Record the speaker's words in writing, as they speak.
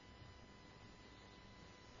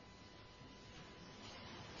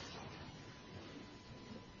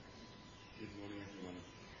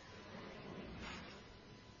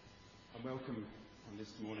welcome on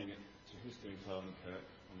this morning to Huston Kirk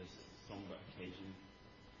on this sombre occasion.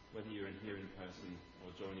 Whether you're here in person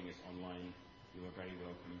or joining us online, you are very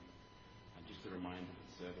welcome. And just a reminder that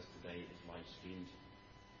the service today is live streamed.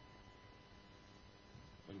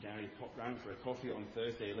 When Gary popped round for a coffee on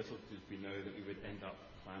Thursday, little did we know that we would end up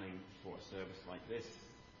planning for a service like this.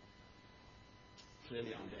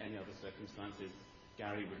 Clearly, under any other circumstances,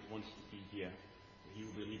 Gary would have wanted to be here. But he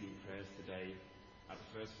will be leading prayers today at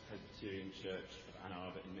the First Presbyterian Church of Ann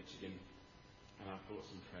Arbor in Michigan, and our thoughts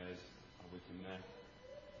and prayers are with him there.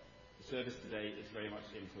 The service today is very much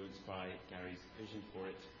influenced by Gary's vision for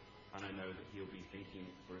it, and I know that he'll be thinking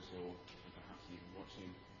for us all, and perhaps even watching.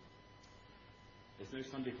 There's no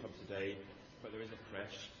Sunday club today, but there is a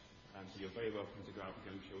creche, so you're very welcome to go out with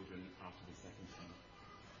young children after the second song.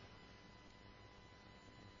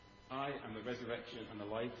 I am the resurrection and the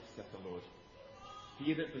life, saith the Lord.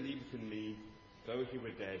 He that believeth in me, though he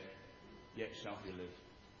were dead, yet shall he live.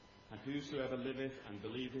 And whosoever liveth and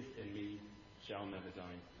believeth in me shall never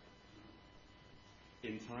die.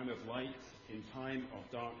 In time of light, in time of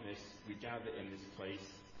darkness, we gather in this place,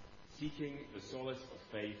 seeking the solace of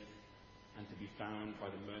faith and to be found by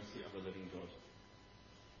the mercy of the living God.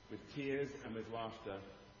 With tears and with laughter,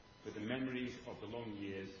 with the memories of the long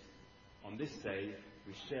years, on this day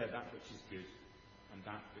we share that which is good and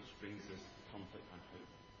that which brings us comfort and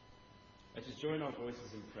hope. Let us join our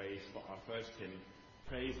voices in praise for our first hymn,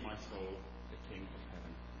 Praise My Soul, the King of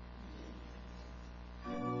Heaven.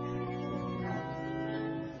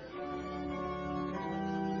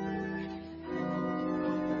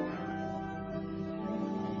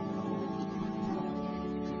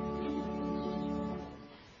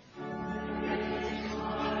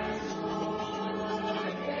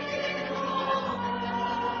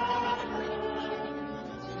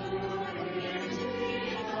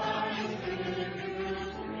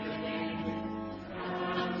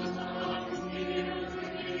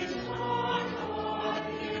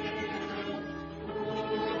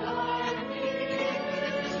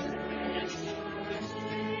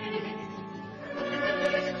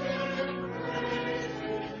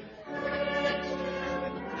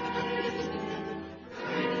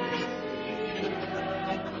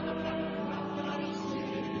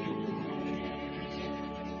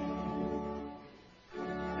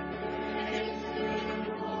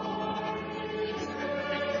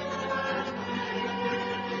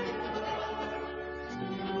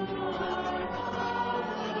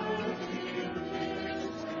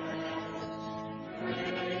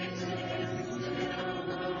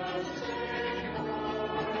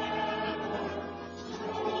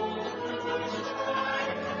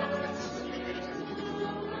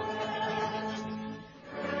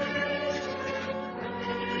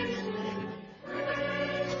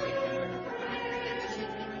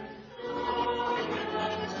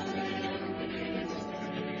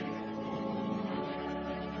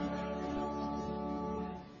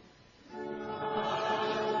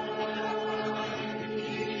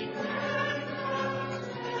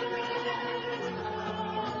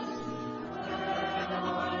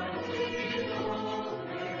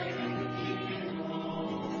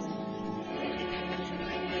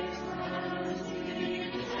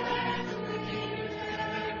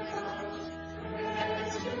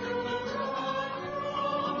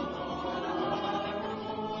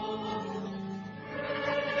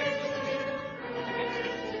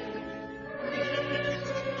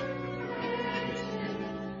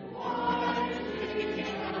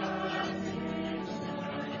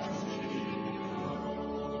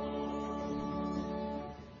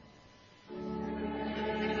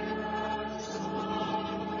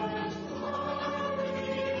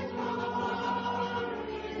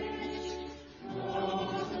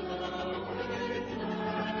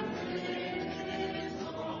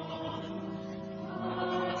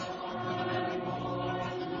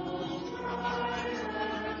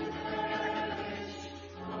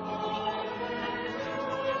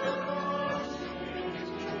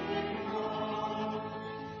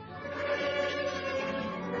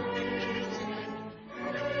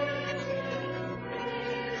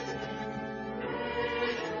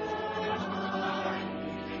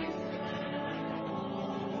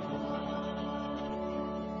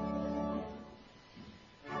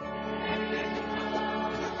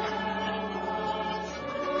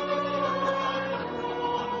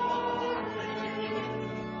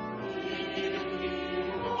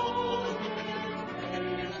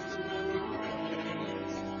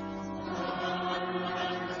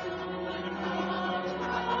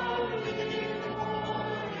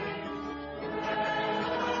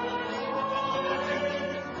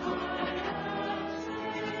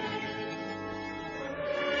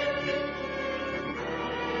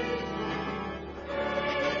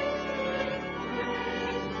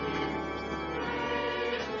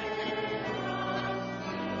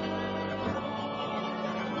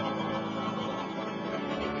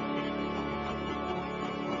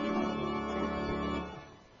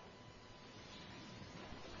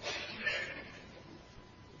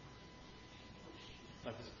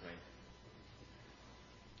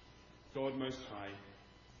 God Most High,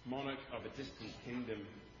 monarch of a distant kingdom,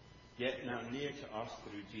 yet now near to us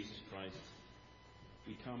through Jesus Christ,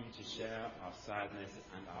 we come to share our sadness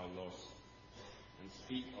and our loss, and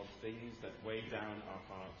speak of things that weigh down our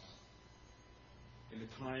hearts. In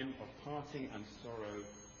the time of parting and sorrow,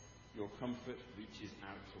 your comfort reaches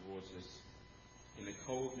out towards us. In the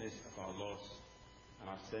coldness of our loss and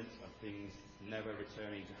our sense of things never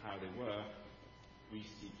returning to how they were, we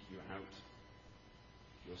seek you out,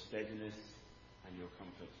 your steadiness and your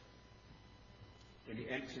comfort. In the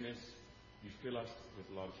emptiness, you fill us with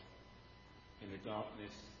love. In the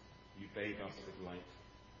darkness, you bathe us with light.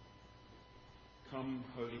 Come,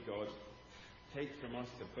 Holy God, take from us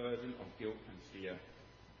the burden of guilt and fear,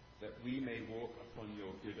 that we may walk upon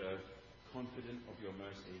your good earth, confident of your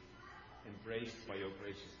mercy, embraced by your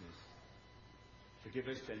graciousness. Forgive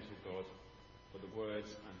us, gentle God, for the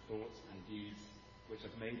words and thoughts and deeds which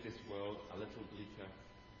have made this world a little bleaker,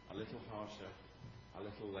 a little harsher, a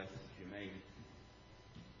little less humane.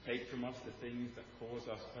 Take from us the things that cause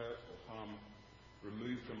us hurt or harm.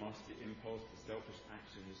 Remove from us the impulse to selfish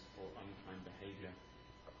actions or unkind behavior.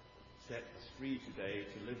 Set us free today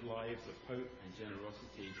to live lives of hope and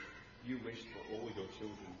generosity you wish for all your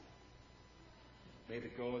children. May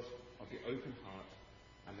the God of the open heart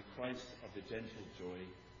and the Christ of the gentle joy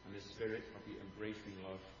and the Spirit of the embracing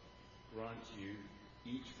love grant you,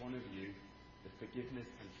 each one of you, the forgiveness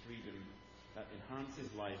and freedom that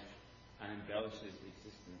enhances life and embellishes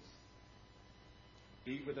existence.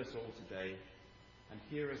 Be with us all today, and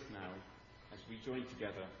hear us now as we join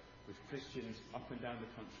together with Christians up and down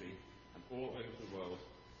the country and all over the world,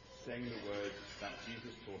 saying the words that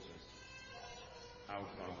Jesus taught us. Our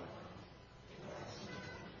Father,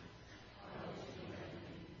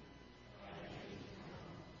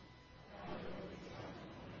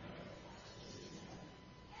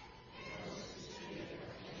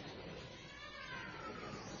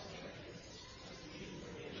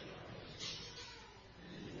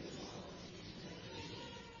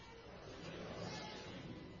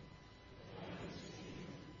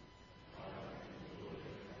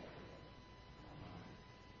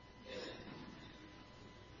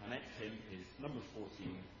 hymn is number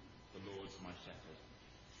 14, The Lord's My Shepherd.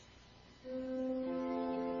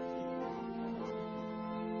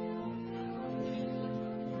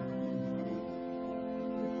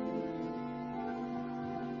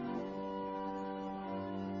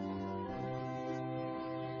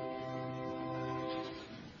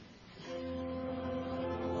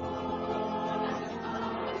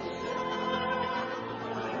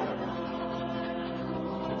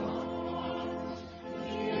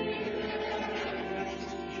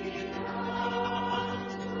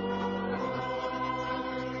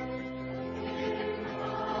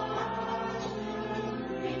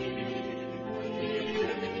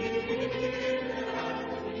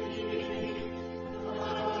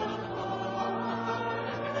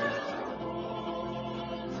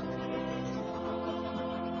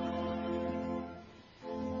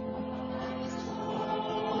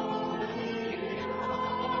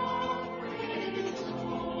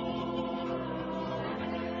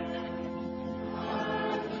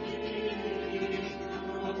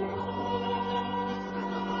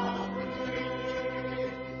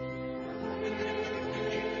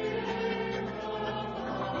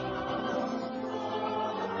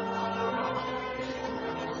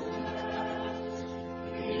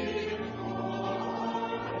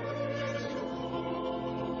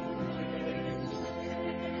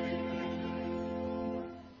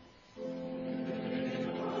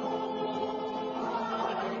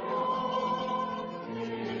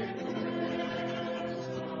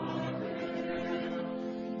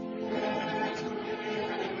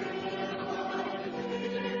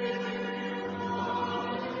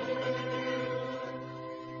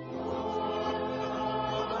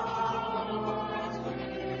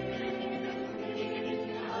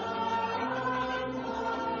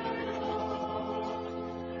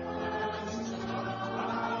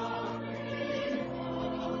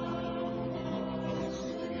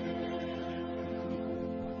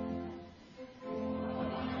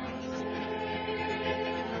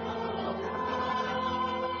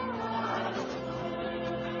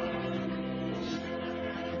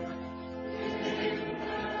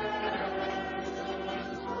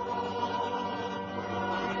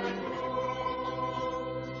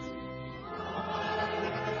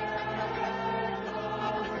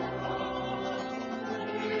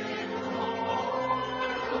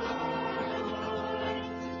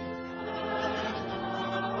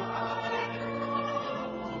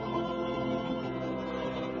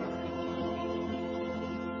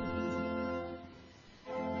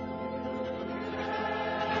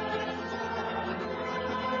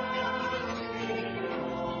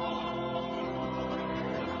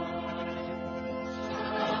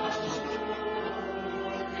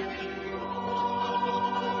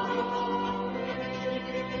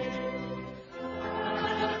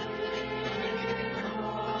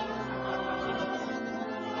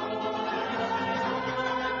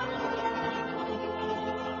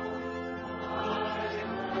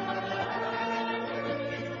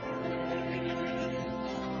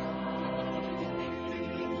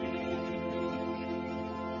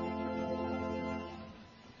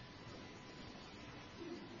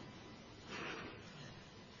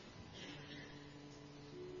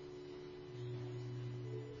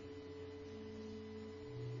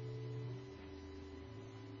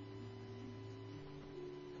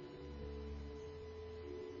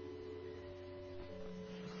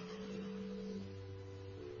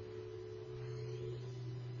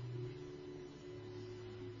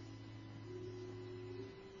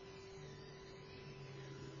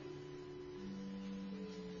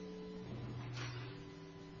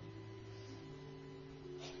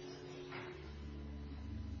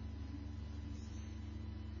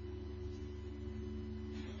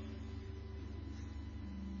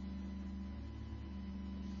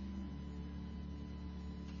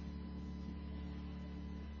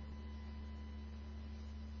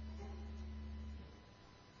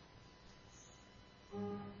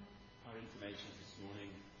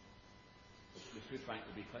 Children's Bank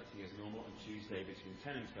will be collecting as normal on Tuesday between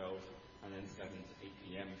 10 and 12, and then 7 to 8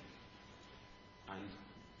 p.m. And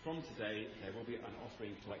from today, there will be an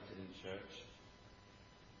offering collected in church.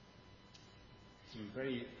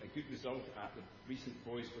 A good result at the recent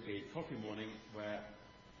Boys Brigade coffee morning, where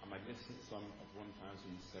a magnificent sum of £1,776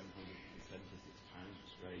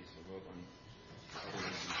 was raised. So well done.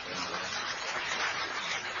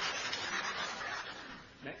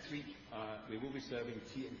 Next week, we will be serving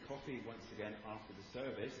tea and coffee once again after the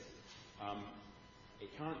service.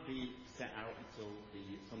 It can't be set out until the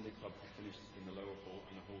Sunday Club have finished in the lower hall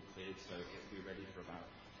and the hall cleared, so it will be ready for about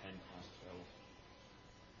 12:10.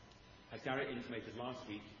 As Gary intimated last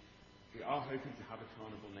week, we are hoping to have a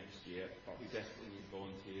carnival next year, but we desperately need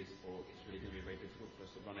volunteers, or it's really going to be very difficult for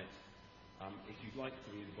us to run it. If you'd like to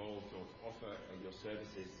be involved or to offer your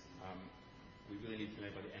services, we really need to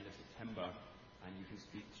know by the end of September, and you can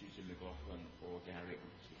speak to Jim McLaughlin or Gary on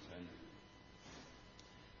his return.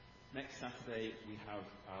 Next Saturday, we have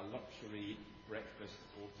our luxury breakfast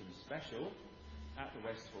autumn special at the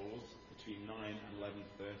West Halls between 9 and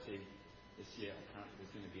 11:30. This year, apparently,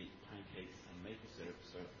 there's going to be pancakes and maple syrup,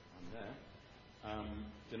 so I'm there.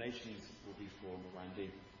 Donations will be for Morandi.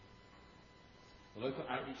 The local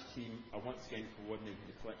outreach team are once again coordinating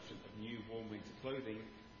the collection of new warm winter clothing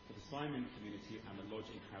for the Simon community and the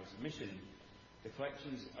Lodging House Mission. The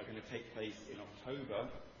collections are going to take place in October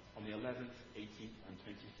on the 11th, 18th and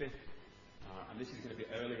 25th. And this is going to be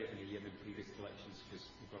earlier in the year than previous collections because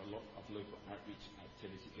we've got a lot of local outreach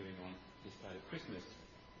activity going on this side of Christmas.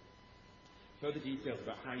 Further details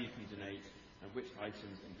about how you can donate and which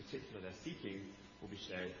items in particular they're seeking will be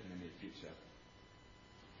shared in the near future.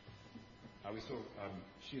 We saw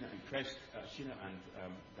Sheena and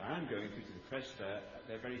Diane going through to the creche there.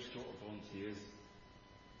 They're very short of volunteers,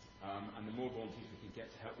 and the more volunteers we can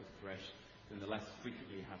get to help with the creche, then the less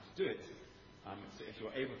frequently we have to do it. So if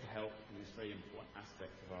you're able to help in this very important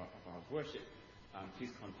aspect of our worship,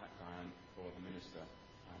 please contact Diane or the minister.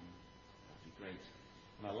 That'd be great.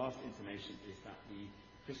 And our last information is that the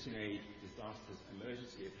Christian Aid Disasters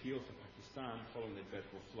Emergency Appeal for Pakistan following the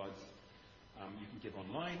dreadful floods, you can give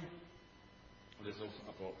online, and there's also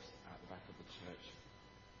a box at the back of the church.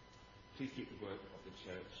 Please keep the work of the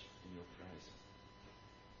church in your prayers.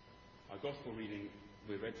 Our Gospel reading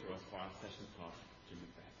will be read to us by our session class, Jim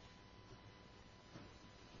and Beth.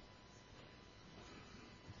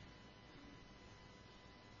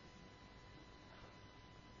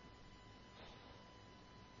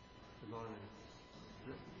 Good morning.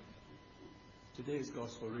 Today's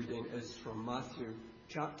Gospel reading is from Matthew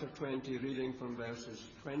chapter 20, reading from verses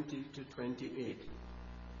 20 to 28,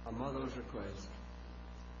 a mother's request.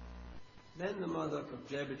 Then the mother of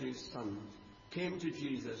Zebedee's sons came to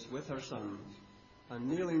Jesus with her sons, and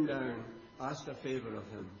kneeling down, asked a favor of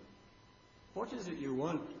him. "What is it you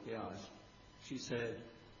want?" he asked. She said,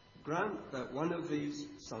 "Grant that one of these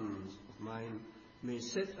sons of mine may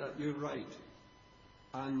sit at your right,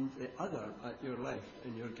 and the other at your left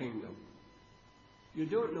in your kingdom." "You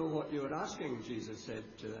don't know what you are asking," Jesus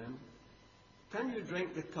said to them. "Can you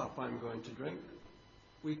drink the cup I'm going to drink?"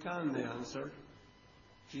 "We can," they answered.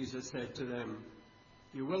 Jesus said to them,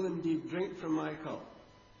 "You will indeed drink from my cup,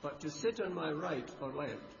 but to sit on my right or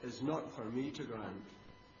left is not for me to grant.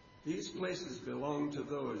 These places belong to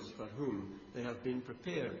those for whom they have been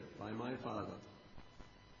prepared by my Father."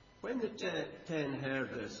 When the 10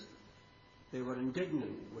 heard this, they were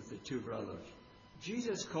indignant with the two brothers.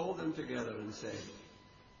 Jesus called them together and said,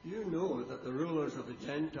 "You know that the rulers of the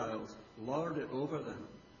Gentiles lord it over them,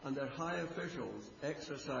 and their high officials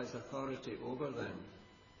exercise authority over them.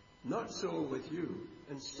 Not so with you.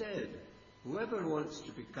 Instead, whoever wants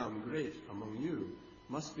to become great among you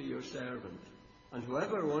must be your servant, and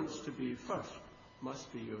whoever wants to be first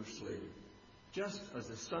must be your slave, just as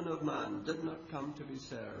the Son of Man did not come to be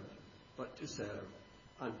served, but to serve,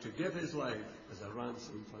 and to give his life as a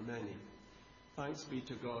ransom for many." Thanks be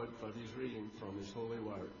to God for these readings from his holy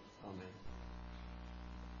word. Amen.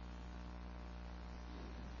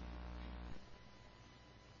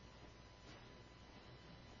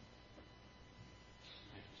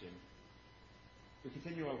 Thank you, Jim. We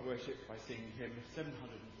continue our worship by singing hymn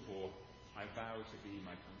 704, "I Vow to Be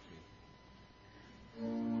My Country."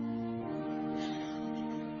 Thank you.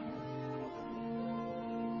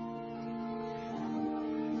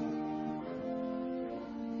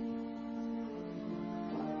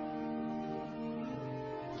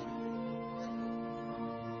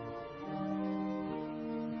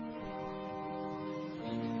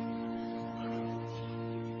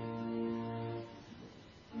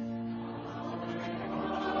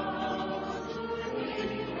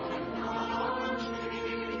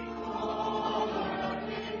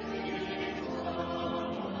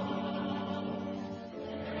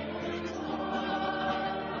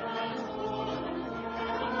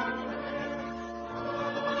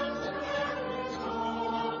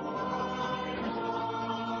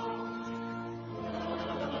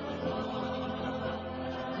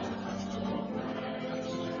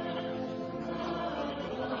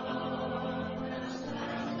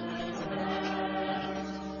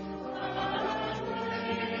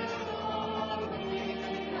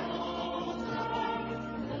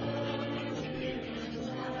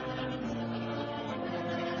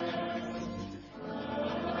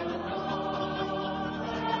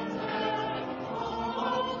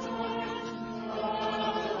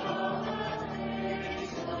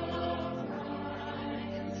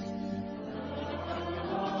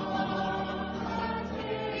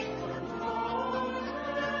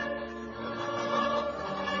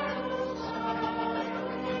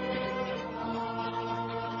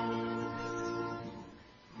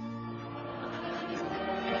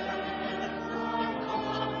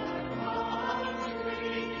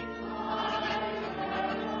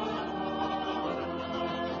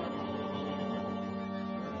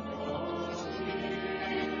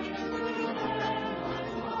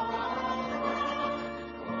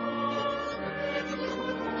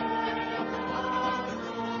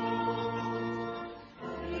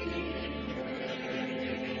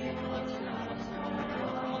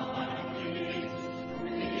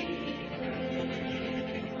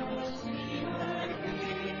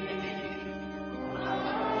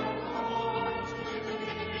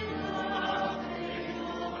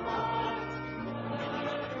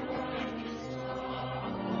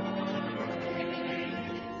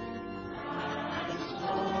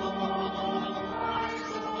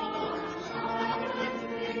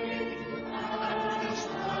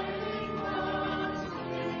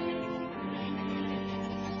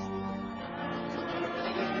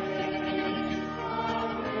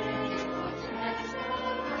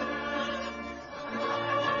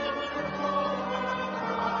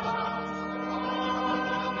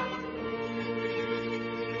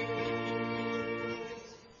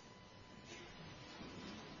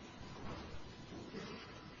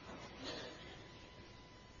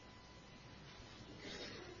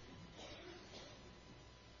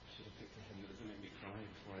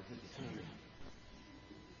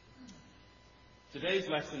 Today's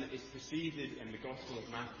lesson is preceded in the Gospel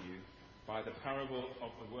of Matthew by the parable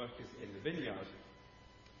of the workers in the vineyard.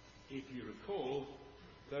 If you recall,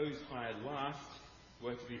 those hired last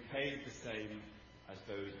were to be paid the same as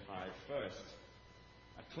those hired first,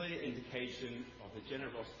 a clear indication of the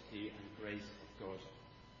generosity and grace of God.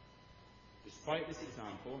 Despite this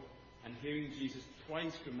example, and hearing Jesus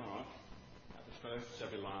twice remark that the first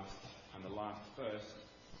shall be last and the last first,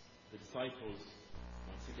 the disciples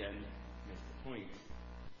once again missed the point.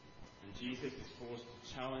 And Jesus is forced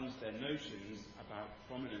to challenge their notions about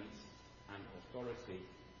prominence and authority.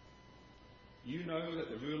 You know that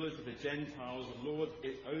the rulers of the Gentiles lord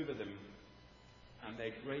it over them, and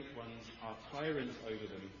their great ones are tyrants over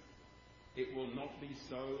them. It will not be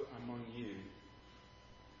so among you.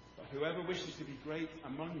 But whoever wishes to be great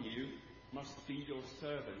among you must be your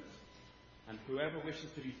servant, and whoever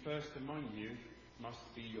wishes to be first among you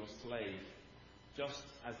must be your slave, just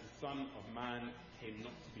as the Son of Man came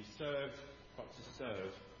not to be served, but to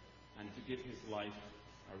serve, and to give his life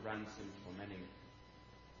a ransom for many.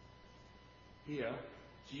 Here,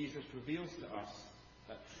 Jesus reveals to us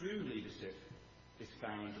that true leadership is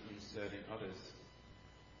found in serving others.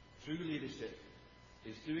 True leadership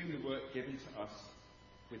is doing the work given to us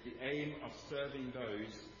with the aim of serving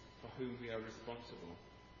those for whom we are responsible,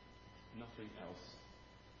 nothing else.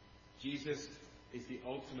 Jesus is the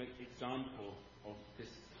ultimate example of this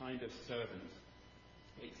kind of servant,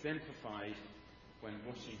 exemplified when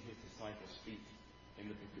washing his disciples' feet in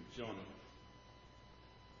the book of John.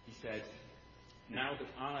 He said, "Now that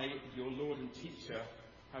I, your Lord and teacher,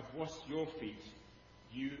 have washed your feet,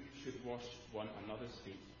 you should wash one another's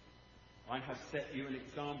feet. I have set you an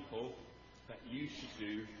example that you should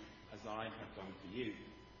do as I have done for you.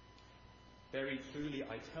 Very truly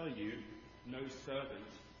I tell you, no servant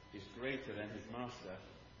is greater than his master,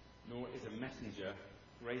 nor is a messenger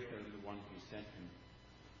greater than the one who sent him."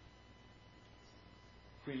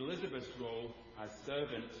 Queen Elizabeth's role as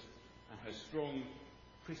servant and her strong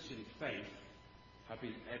Christian faith have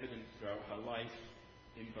been evident throughout her life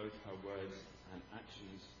in both her words and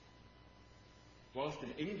actions. Whilst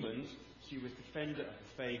in England she was defender of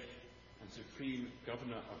the faith and supreme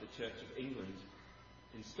governor of the Church of England,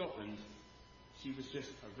 in Scotland she was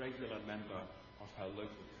just a regular member of her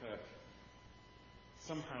local kirk.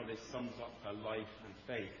 Somehow this sums up her life and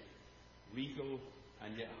faith, regal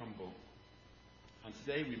and yet humble. And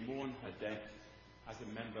today we mourn her death as a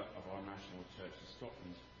member of our National Church of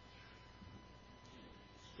Scotland.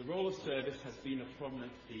 The role of service has been a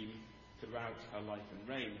prominent theme throughout her life and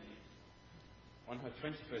reign. On her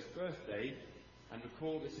 21st birthday, and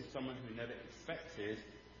recall this is someone who never expected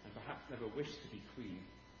and perhaps never wished to be queen,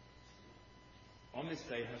 on this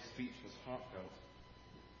day her speech was heartfelt.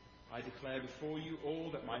 "I declare before you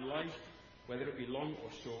all that my life, whether it be long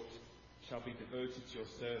or short, shall be devoted to your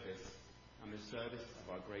service and the service of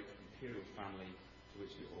our great imperial family to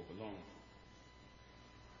which we all belong."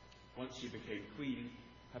 Once she became queen,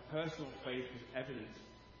 her personal faith was evident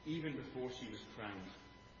even before she was crowned.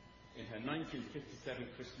 In her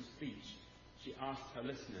 1957 Christmas speech, she asked her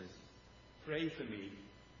listeners, "Pray for me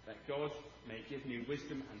that God may give me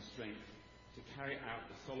wisdom and strength to carry out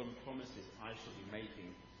the solemn promises I shall be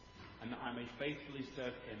making, and that I may faithfully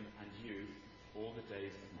serve him and you all the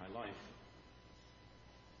days of my life."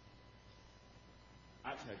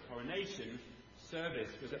 At her coronation,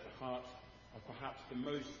 service was at the heart of perhaps the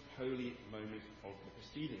most holy moment of the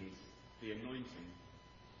proceedings, the anointing,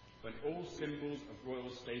 when all symbols of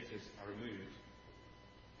royal status are removed.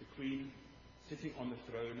 The Queen, sitting on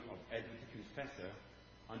the throne of Edward the Confessor,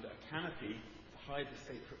 under a canopy to hide the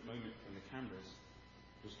sacred moment from the cameras,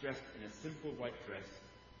 was dressed in a simple white dress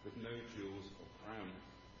with no jewels or crown.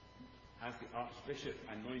 As the Archbishop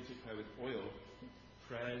anointed her with oil,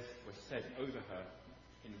 prayers were said over her,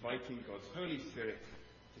 inviting God's Holy Spirit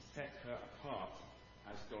to set her apart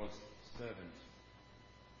as God's servant.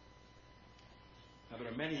 Now, there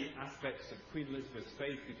are many aspects of Queen Elizabeth's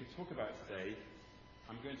faith we could talk about today.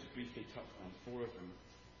 I'm going to briefly touch on 4 of them.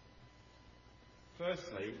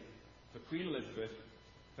 Firstly, for Queen Elizabeth,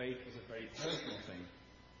 faith was a very personal thing,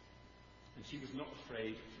 and she was not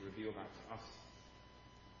afraid to reveal that to us.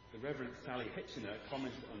 The Reverend Sally Hitchener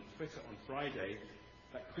commented on Twitter on Friday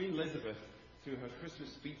that Queen Elizabeth, through her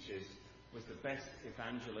Christmas speeches, was the best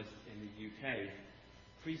evangelist in the UK.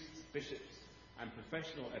 Priests, bishops, and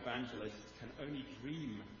professional evangelists can only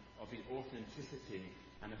dream of the authenticity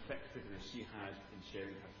and effectiveness she had in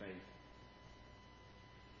sharing her faith.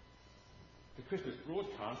 The Christmas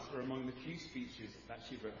broadcasts were among the few speeches that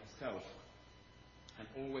she wrote herself, and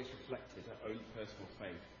always reflected her own personal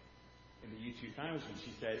faith. In the year 2000,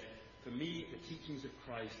 she said, For me, the teachings of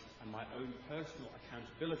Christ and my own personal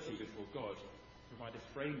accountability before God provide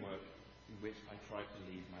a framework in which I try to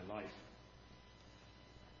lead my life.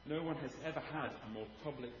 No one has ever had a more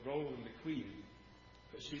public role than the Queen,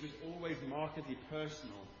 but she was always markedly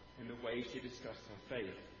personal in the way she discussed her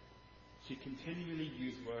faith. She continually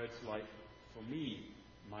used words like, for me,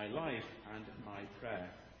 my life, and my prayer.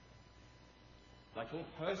 Like all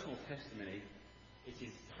personal testimony, it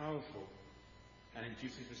is powerful and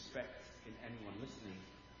induces respect in anyone listening.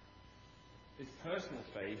 This personal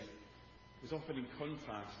faith was often in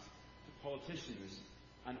contrast to politicians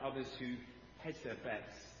and others who hedge their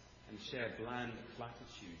bets and share bland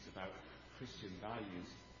platitudes about Christian values.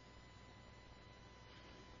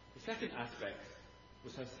 The second aspect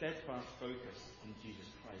was her steadfast focus on Jesus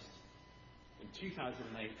Christ. In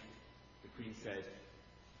 2008, the Queen said,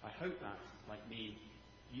 I hope that, like me,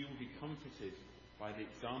 you will be comforted by the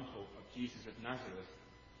example of Jesus of Nazareth,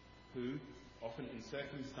 who, often in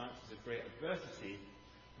circumstances of great adversity,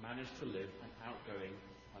 managed to live an outgoing,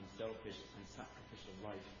 unselfish and sacrificial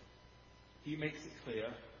life. He makes it clear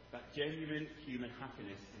that genuine human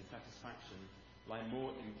happiness and satisfaction lie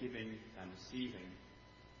more in giving than receiving.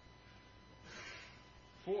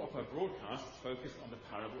 4 of her broadcasts focused on the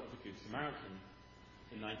parable of the Good Samaritan.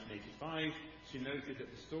 In 1985, she noted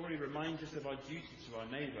that the story reminds us of our duty to our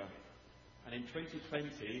neighbour, and in 2020,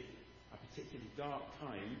 a particularly dark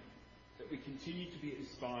time, that we continue to be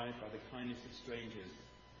inspired by the kindness of strangers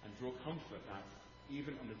and draw comfort that,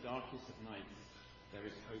 even on the darkest of nights, there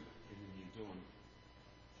is hope in the new dawn.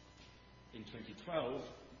 In 2012,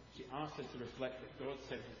 she asked us to reflect that God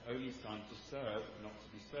sent his only Son to serve, not to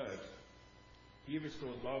be served. He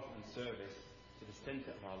restored love and service to the centre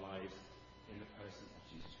of our lives in the person of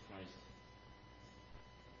Jesus Christ.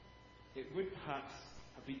 It would perhaps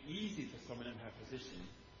have been easy for someone in her position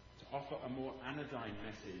to offer a more anodyne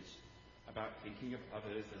message about thinking of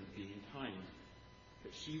others and being kind,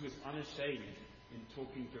 but she was unashamed in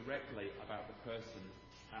talking directly about the person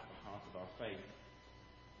at the heart of our faith.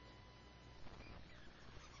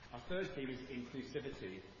 Our third theme is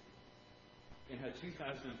inclusivity. In her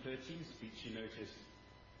 2013 speech, she noticed,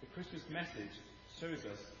 the Christmas message shows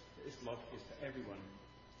us that this love is for everyone.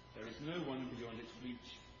 There is no one beyond its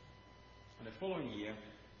reach. And the following year,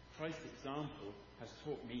 Christ's example has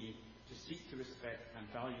taught me to seek to respect and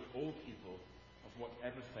value all people of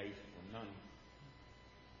whatever faith or none.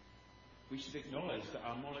 We should acknowledge that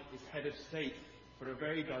our monarch is head of state for a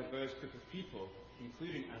very diverse group of people,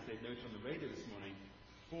 including, as they note on the radio this morning,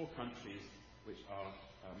 4 countries which are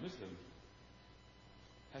Muslim.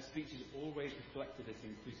 Her speeches always reflected this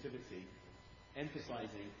inclusivity,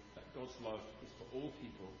 emphasizing that God's love is for all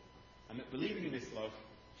people, and that believing in this love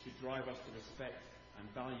should drive us to respect and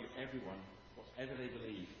value everyone, whatever they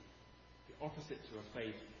believe, the opposite to a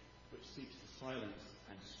faith which seeks to silence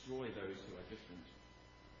and destroy those who are different.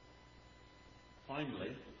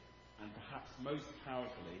 Finally, and perhaps most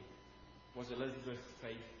powerfully, was Elizabeth's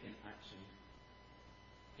faith in action.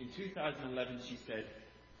 In 2011, she said,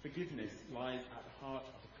 forgiveness lies at the heart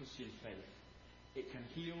of the Christian faith. It can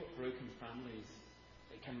heal broken families,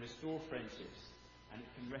 it can restore friendships, and it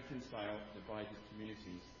can reconcile divided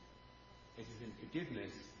communities. It is in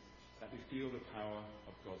forgiveness that we feel the power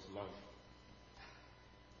of God's love.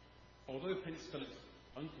 Although Prince Philip's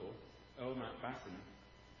uncle, Earl Mountbatten,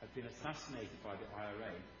 had been assassinated by the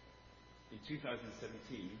IRA, in 2017,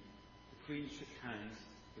 the Queen shook hands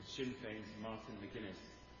with Sinn Féin's Martin McGuinness,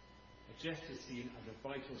 a gesture seen as a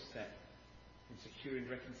vital step in securing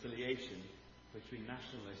reconciliation between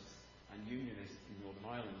nationalists and unionists in Northern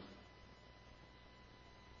Ireland.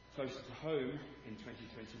 Closer to home, in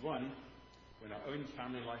 2021, when our own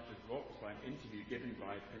family life was rocked by an interview given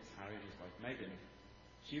by Prince Harry and his wife Meghan,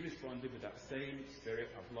 she responded with that same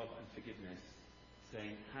spirit of love and forgiveness,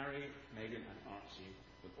 saying, Harry, Meghan and Archie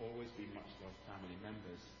will always be much-loved family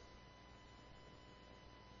members.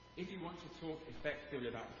 If you want to talk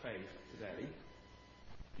effectively about faith today,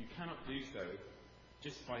 you cannot do so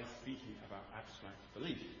just by speaking about abstract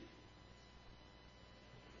belief.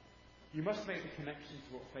 You must make the connection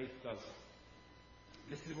to what faith does.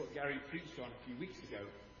 This is what Gary preached on a few weeks ago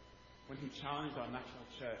when he challenged our national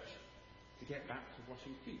church to get back to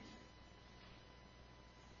washing feet.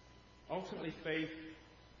 Ultimately, faith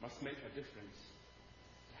must make a difference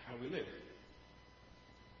to how we live.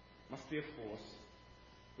 Must be a force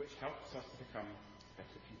which helps us to become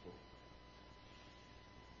better people.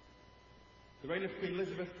 The reign of Queen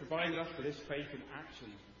Elizabeth provided us with this faith in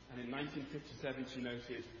action, and in 1957 she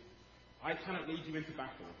noted, I cannot lead you into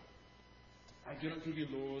battle. I do not give you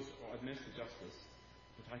laws or administer justice,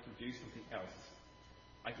 but I can do something else.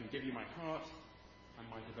 I can give you my heart, and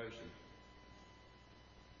my devotion.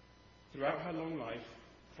 Throughout her long life,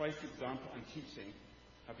 Christ's example and teaching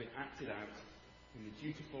have been acted out in the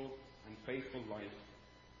dutiful and faithful life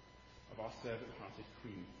of our servant-hearted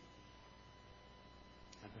Queen,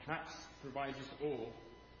 and perhaps provides us all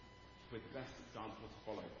with the best example to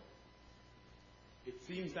follow. It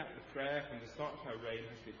seems that the prayer from the start of her reign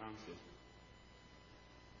has been answered.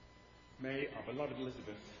 May our beloved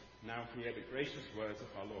Elizabeth now hear the gracious words of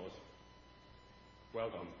our Lord. Well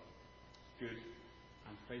done, good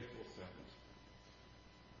and faithful servant.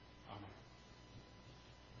 Amen.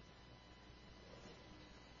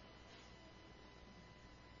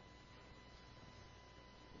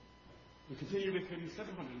 We continue with hymn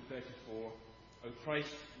 734, O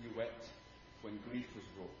Christ, you wept when grief was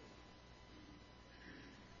wrought.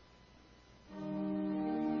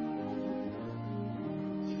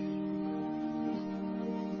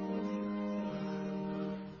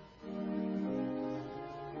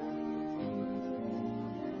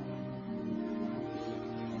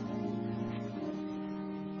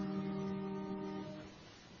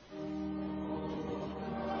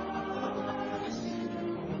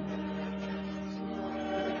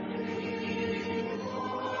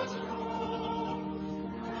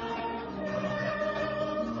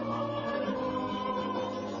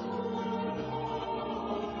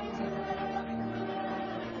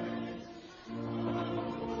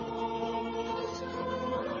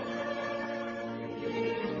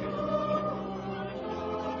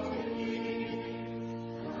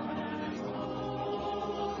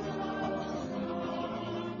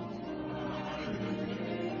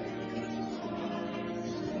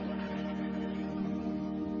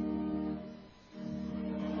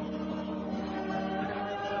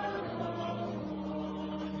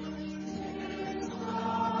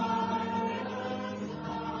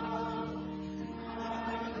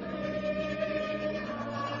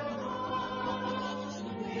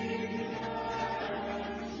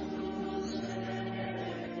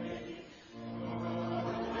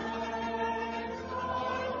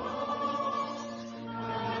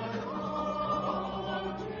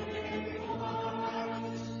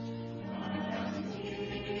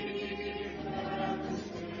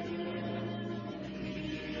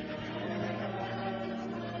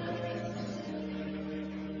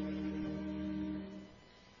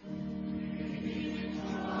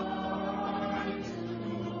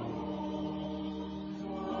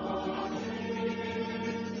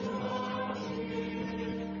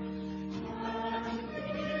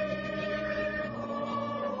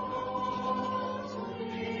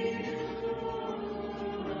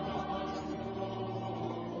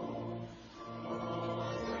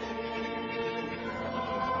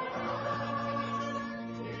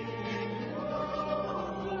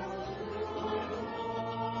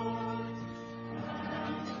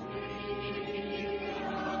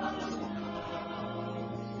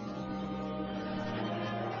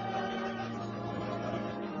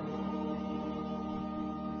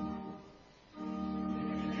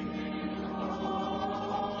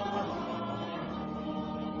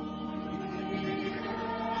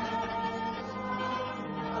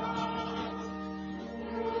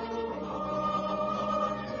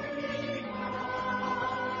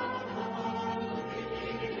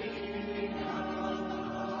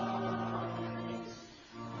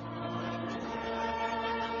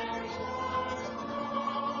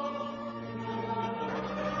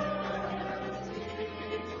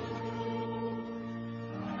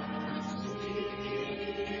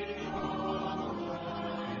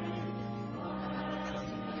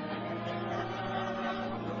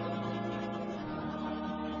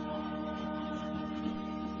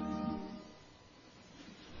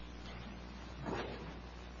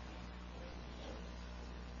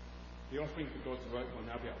 The offering for God's work will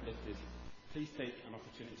now be uplifted. Please take an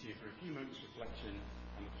opportunity for a few moments' reflection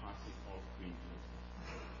on the passing of Queen Elizabeth.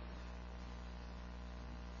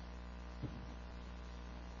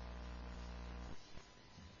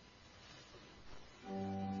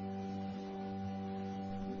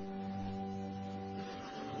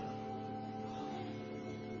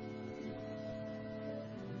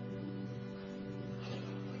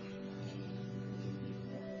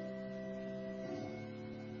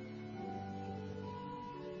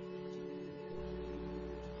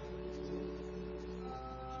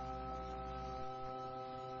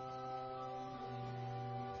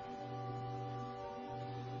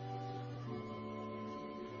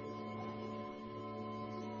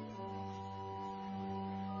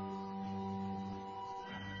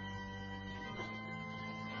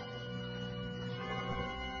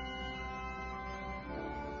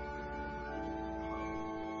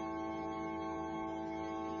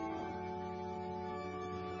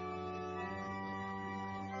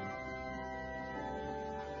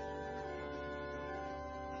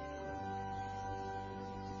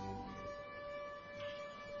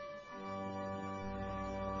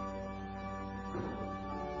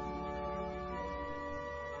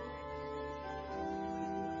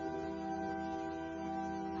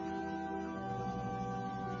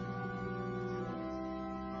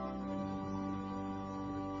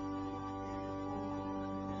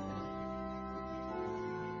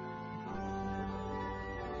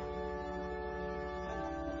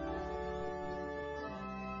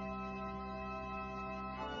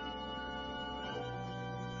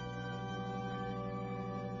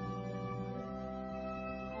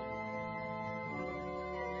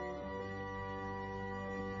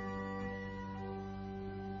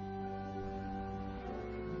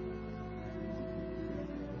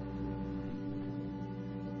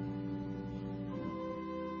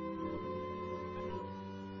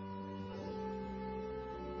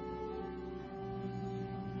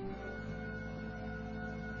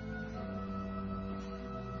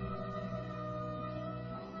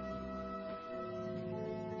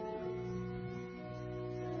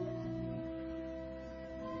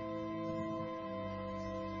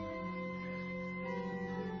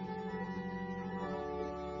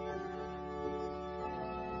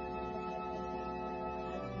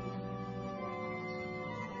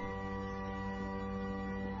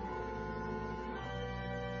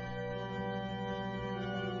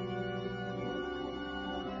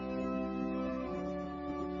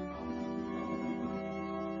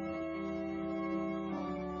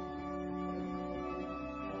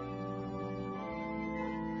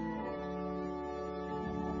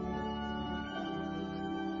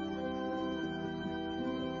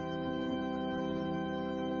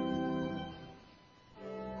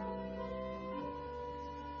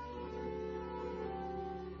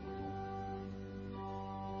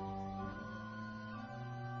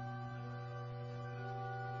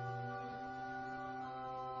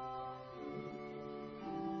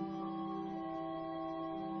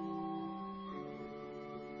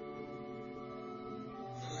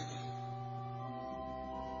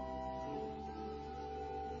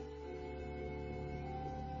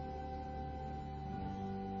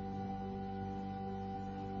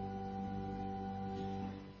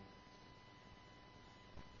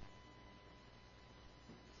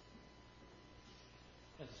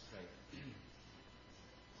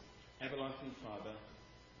 Everlasting Father,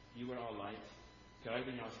 you are our light,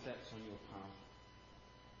 guiding our steps on your path.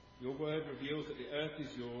 Your word reveals that the earth is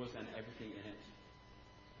yours and everything in it.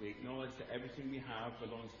 We acknowledge that everything we have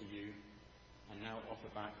belongs to you, and now offer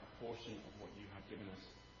back a portion of what you have given us.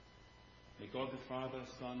 May God the Father,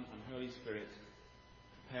 Son, and Holy Spirit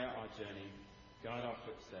prepare our journey, guide our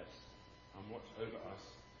footsteps, and watch over us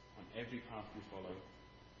on every path we follow,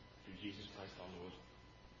 through Jesus Christ our Lord.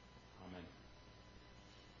 Amen.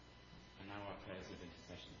 And now our prayers of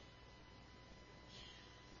intercession.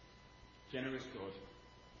 Generous God,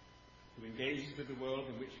 who engages with the world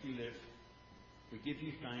in which we live, we give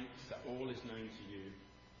you thanks that all is known to you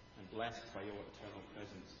and blessed by your eternal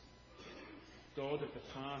presence. God of the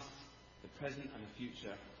past, the present and the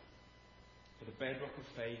future, for the bedrock of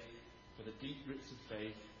faith, for the deep roots of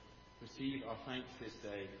faith, receive our thanks this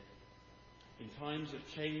day. In times of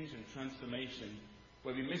change and transformation,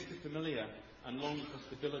 where we miss the familiar and long for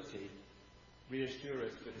stability, reassure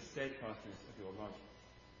us with the steadfastness of your love.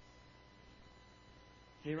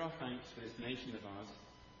 Hear our thanks for this nation of ours,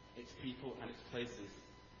 its people and its places,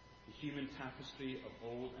 the human tapestry of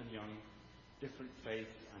old and young, different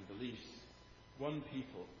faiths and beliefs, one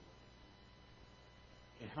people.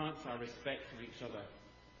 Enhance our respect for each other,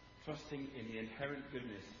 trusting in the inherent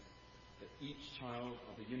goodness that each child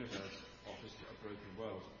of the universe offers to a broken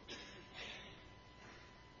world.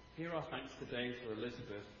 Hear our thanks today for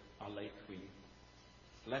Elizabeth, our late Queen,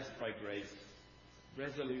 blessed by grace,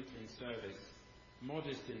 resolute in service,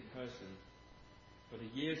 modest in person, for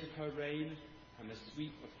the years of her reign and the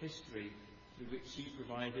sweep of history through which she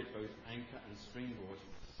provided both anchor and springboard.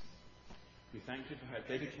 We thank you for her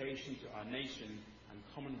dedication to our nation and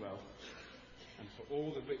Commonwealth, and for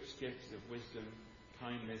all the rich gifts of wisdom,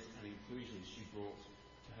 kindness and inclusion she brought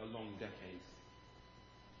to her long decades.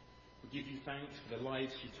 We give you thanks for the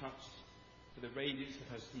lives she touched, for the radiance of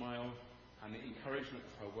her smile and the encouragement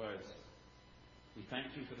of her words. We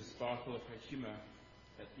thank you for the sparkle of her humour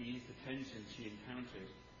that eased the tension she encountered,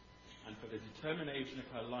 and for the determination of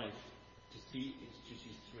her life to see its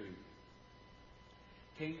duties through.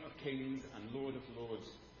 King of kings and Lord of lords,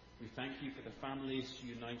 we thank you for the families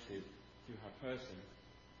she united through her person,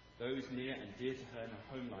 those near and dear to her in her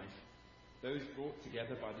home life, those brought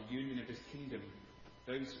together by the union of his kingdom,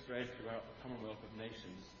 those spread throughout the Commonwealth of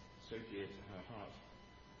Nations, so dear to her heart.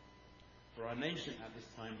 For our nation at this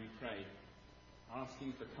time we pray,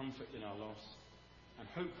 asking for comfort in our loss and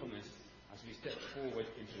hopefulness as we step forward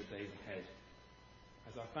into the days ahead.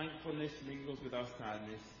 As our thankfulness mingles with our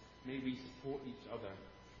sadness, may we support each other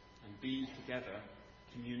and be together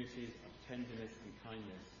communities of tenderness and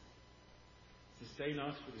kindness. Sustain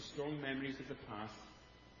us with the strong memories of the past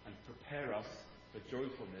and prepare us for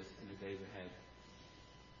joyfulness in the days ahead.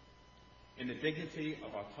 In the dignity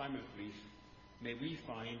of our time of grief, may we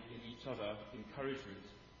find in each other encouragement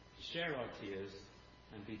to share our tears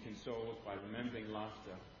and be consoled by remembering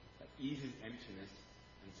laughter that eases emptiness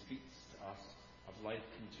and speaks to us of life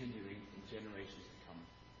continuing in generations to come.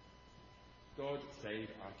 God save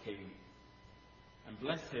our King, and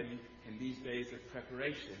bless him in these days of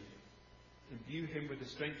preparation. Imbue him with the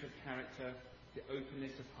strength of character, the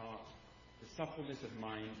openness of heart, the suppleness of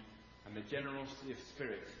mind, and the generosity of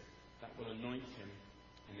spirit that will anoint him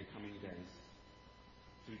in the coming days.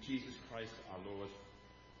 Through Jesus Christ our Lord.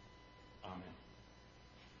 Amen.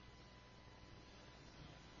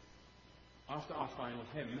 After our final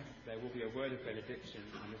hymn, there will be a word of benediction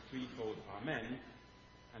and a threefold Amen,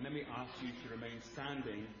 and then we ask you to remain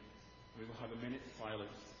standing. We will have a minute's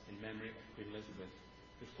silence in memory of Queen Elizabeth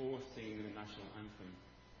before singing the national anthem.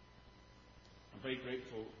 I'm very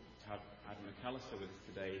grateful to have Adam McAllister with us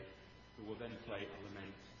today, who will then play a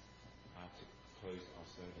lament to close our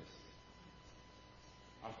service.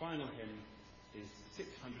 Our final hymn is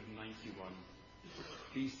 691,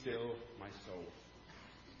 Be Still, My Soul.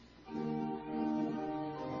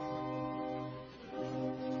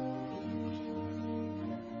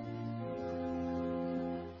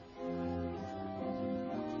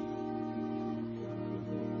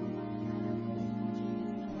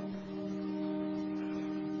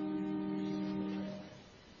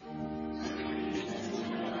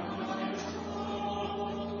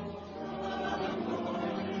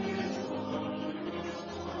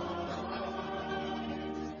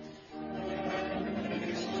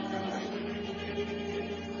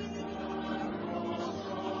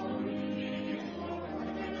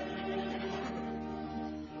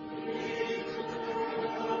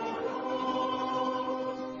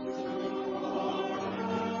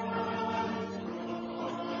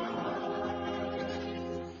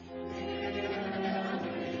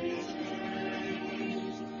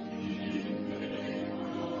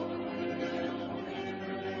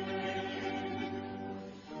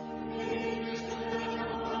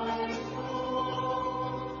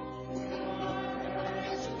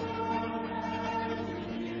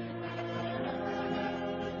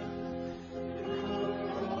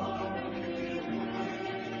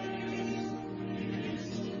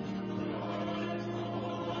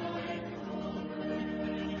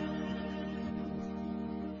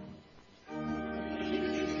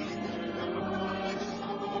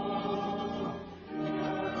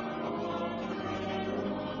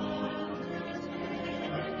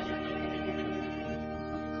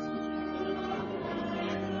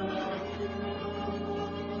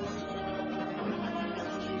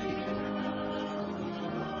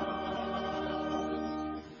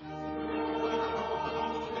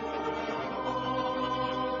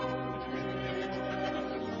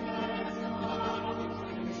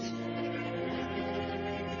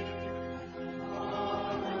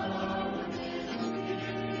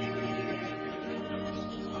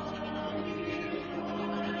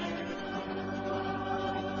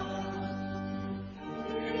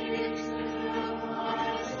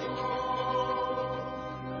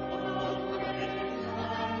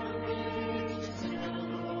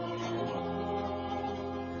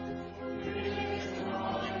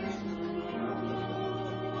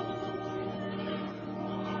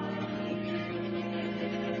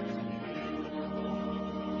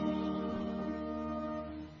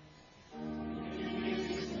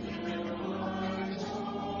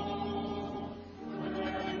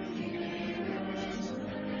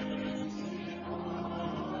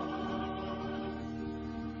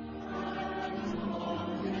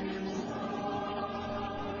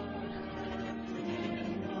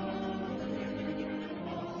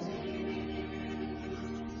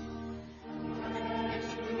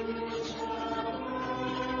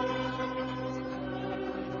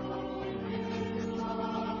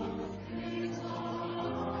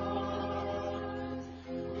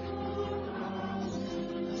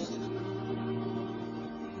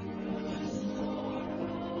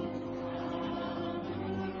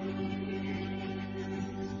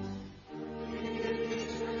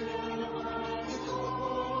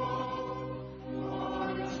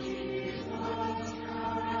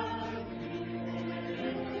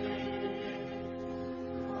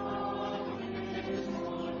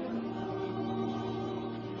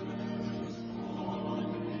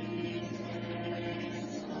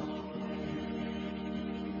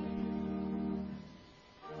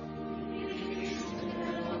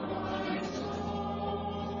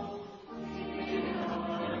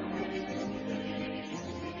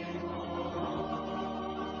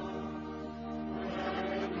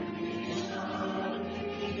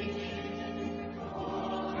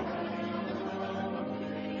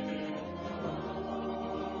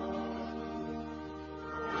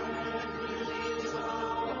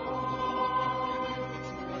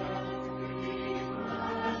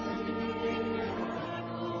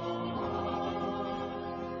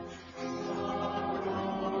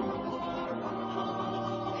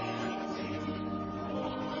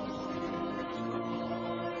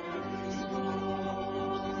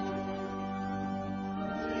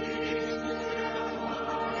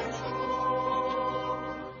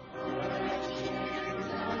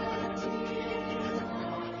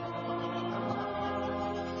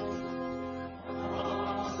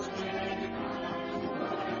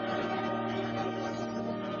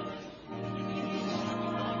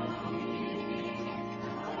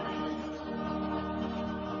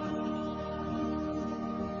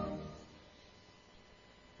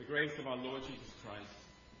 grace of our Lord Jesus Christ,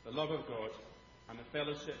 the love of God, and the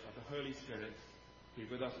fellowship of the Holy Spirit be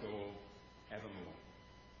with us all evermore.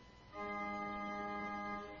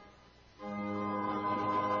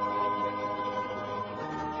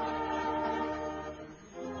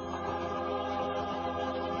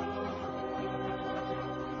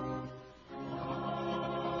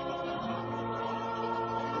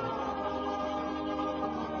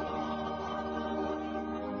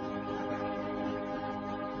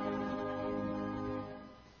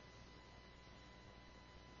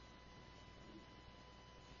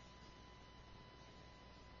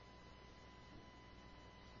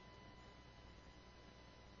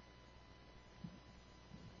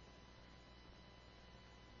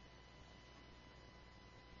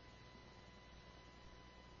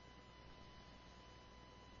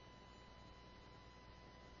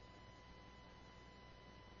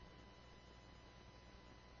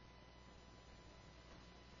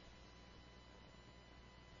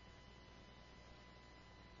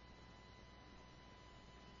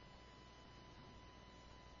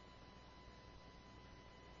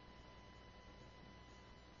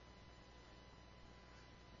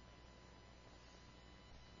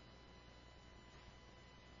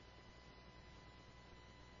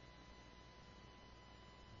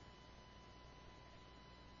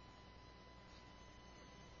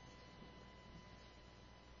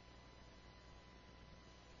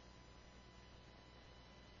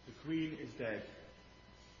 The Queen is dead.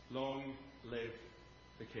 Long live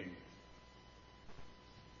the King.